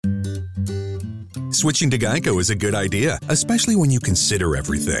Switching to Geico is a good idea, especially when you consider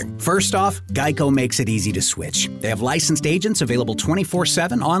everything. First off, Geico makes it easy to switch. They have licensed agents available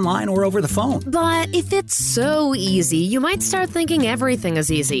 24/7 online or over the phone. But if it's so easy, you might start thinking everything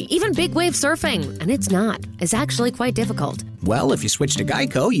is easy, even big wave surfing. And it's not. It's actually quite difficult. Well, if you switch to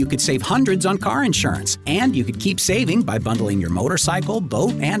Geico, you could save hundreds on car insurance. And you could keep saving by bundling your motorcycle,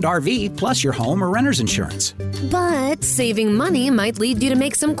 boat, and RV, plus your home or renter's insurance. But saving money might lead you to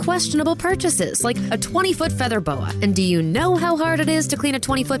make some questionable purchases, like a 20-foot feather boa. And do you know how hard it is to clean a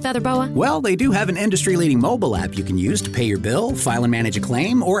 20-foot feather boa? Well, they do have an industry-leading mobile app you can use to pay your bill, file and manage a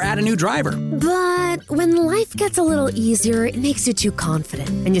claim, or add a new driver. But when life gets a little easier, it makes you too confident,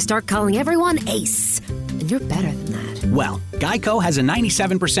 and you start calling everyone Ace. And you're better than that. Well, Geico has a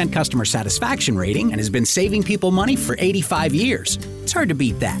 97% customer satisfaction rating and has been saving people money for 85 years. It's hard to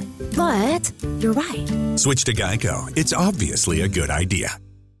beat that. But you're right. Switch to Geico. It's obviously a good idea.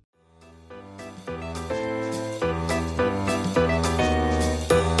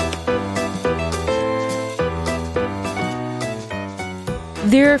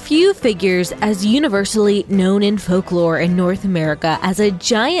 There are few figures as universally known in folklore in North America as a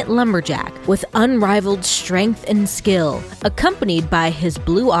giant lumberjack with unrivaled strength and skill, accompanied by his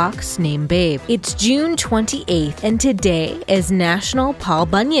blue ox named Babe. It's June 28th, and today is National Paul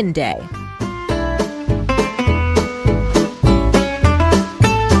Bunyan Day.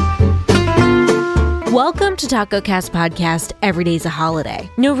 Welcome to TacoCast Podcast, Every Day's a Holiday.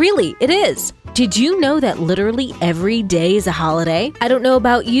 No, really, it is. Did you know that literally every day is a holiday? I don't know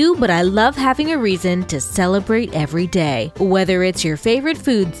about you, but I love having a reason to celebrate every day. Whether it's your favorite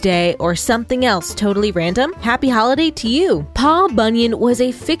foods day or something else totally random, happy holiday to you. Paul Bunyan was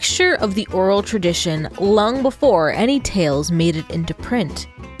a fixture of the oral tradition long before any tales made it into print.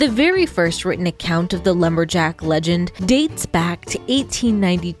 The very first written account of the lumberjack legend dates back to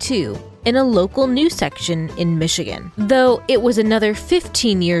 1892. In a local news section in Michigan, though it was another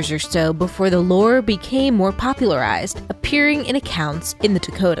 15 years or so before the lore became more popularized, appearing in accounts in the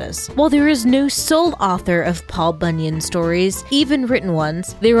Dakotas. While there is no sole author of Paul Bunyan stories, even written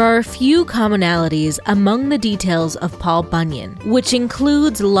ones, there are a few commonalities among the details of Paul Bunyan, which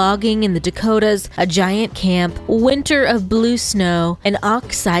includes logging in the Dakotas, a giant camp, winter of blue snow, an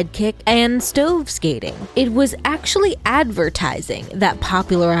ox sidekick, and stove skating. It was actually advertising that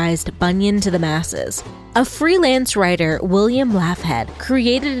popularized Bunyan to the masses. A freelance writer, William Laughhead,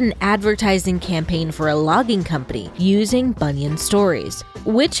 created an advertising campaign for a logging company using Bunyan stories,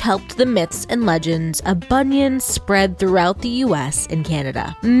 which helped the myths and legends of Bunyan spread throughout the U.S. and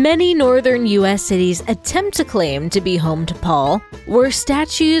Canada. Many northern U.S. cities attempt to claim to be home to Paul, where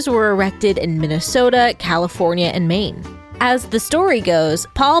statues were erected in Minnesota, California, and Maine. As the story goes,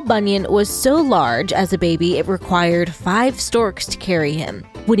 Paul Bunyan was so large as a baby it required 5 storks to carry him.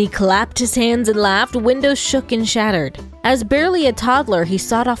 When he clapped his hands and laughed, windows shook and shattered. As barely a toddler, he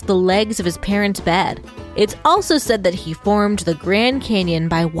sawed off the legs of his parents' bed. It's also said that he formed the Grand Canyon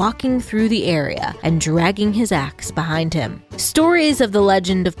by walking through the area and dragging his axe behind him. Stories of the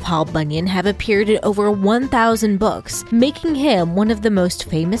legend of Paul Bunyan have appeared in over 1,000 books, making him one of the most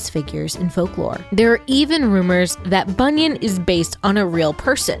famous figures in folklore. There are even rumors that Bunyan is based on a real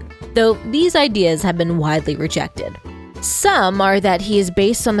person, though these ideas have been widely rejected. Some are that he is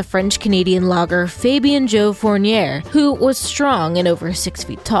based on the French-Canadian logger Fabien Jo Fournier, who was strong and over 6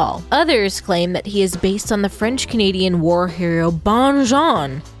 feet tall. Others claim that he is based on the French-Canadian war hero Bon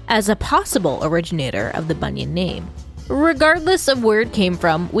Jean as a possible originator of the Bunyan name. Regardless of where it came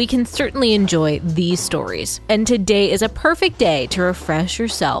from, we can certainly enjoy these stories, and today is a perfect day to refresh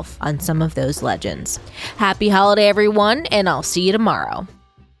yourself on some of those legends. Happy holiday, everyone, and I'll see you tomorrow.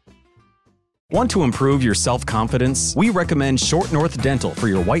 Want to improve your self-confidence? We recommend Short North Dental for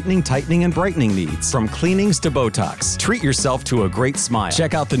your whitening, tightening, and brightening needs. From cleanings to Botox, treat yourself to a great smile.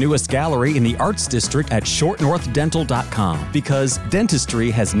 Check out the newest gallery in the Arts District at shortnorthdental.com, because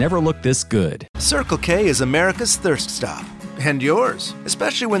dentistry has never looked this good. Circle K is America's thirst stop. And yours,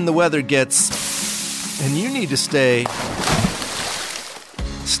 especially when the weather gets... and you need to stay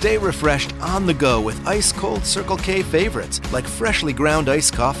refreshed on the go with ice-cold Circle K favorites like freshly ground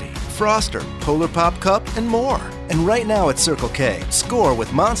iced coffee, Froster, Polar Pop Cup, and more. And right now at Circle K, score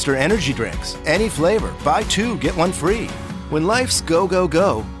with Monster energy drinks. Any flavor, buy 2, get 1 free. When life's go, go,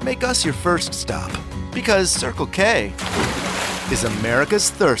 go, make us your first stop. Because Circle K is America's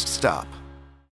thirst stop.